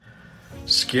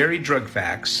Scary drug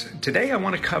facts. Today I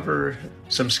want to cover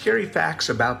some scary facts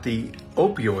about the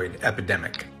opioid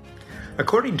epidemic.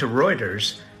 According to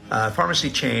Reuters, pharmacy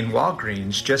chain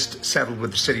Walgreens just settled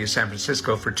with the city of San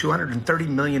Francisco for $230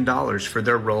 million for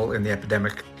their role in the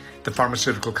epidemic. The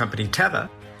pharmaceutical company Teva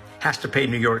has to pay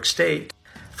New York State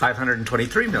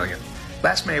 $523 million.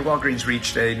 Last May, Walgreens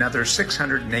reached another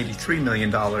 $683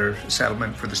 million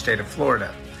settlement for the state of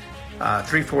Florida.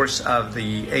 Three-fourths of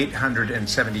the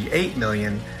 $878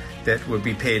 million that would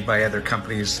be paid by other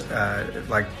companies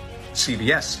like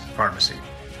CVS Pharmacy.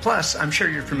 Plus, I'm sure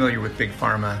you're familiar with Big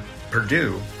Pharma,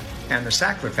 Purdue, and the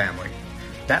Sackler family.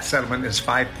 That settlement is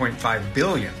 $5.5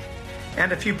 billion.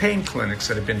 And a few pain clinics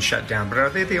that have been shut down. But are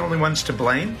they the only ones to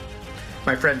blame?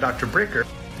 My friend Dr. Bricker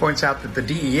points out that the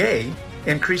DEA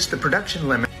increased the production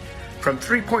limit from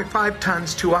 3.5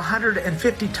 tons to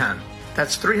 150 tons.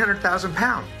 That's 300,000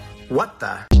 pounds. What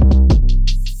the?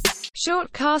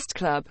 Shortcast Club.